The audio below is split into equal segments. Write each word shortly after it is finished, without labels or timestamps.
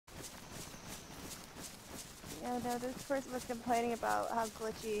know, this person was complaining about how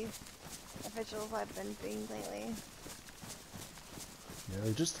glitchy officials I've been being lately. Yeah,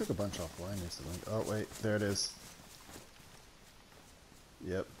 they just took a bunch offline recently. Oh, wait, there it is.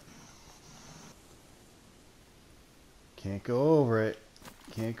 Yep. Can't go over it.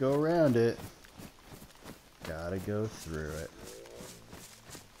 Can't go around it. Gotta go through it.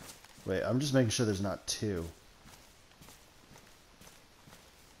 Wait, I'm just making sure there's not two.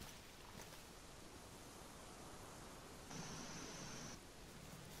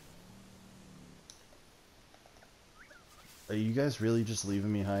 Are you guys really just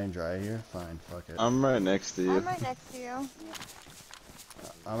leaving me high and dry here? Fine, fuck it. I'm right next to you. I'm right next to you.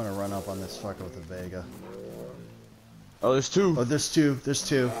 I'm gonna run up on this fucker with a Vega. Oh, there's two. Oh, there's two. There's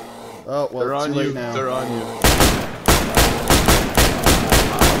two. Oh, well, They're on too late you. now. They're on you.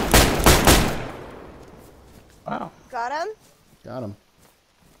 Wow. Got him? Got him.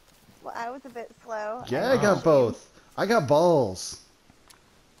 Well, I was a bit slow. Yeah, I got both. I got balls.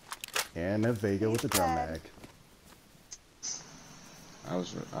 And a Vega with a drum mag. I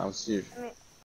was here. I mean,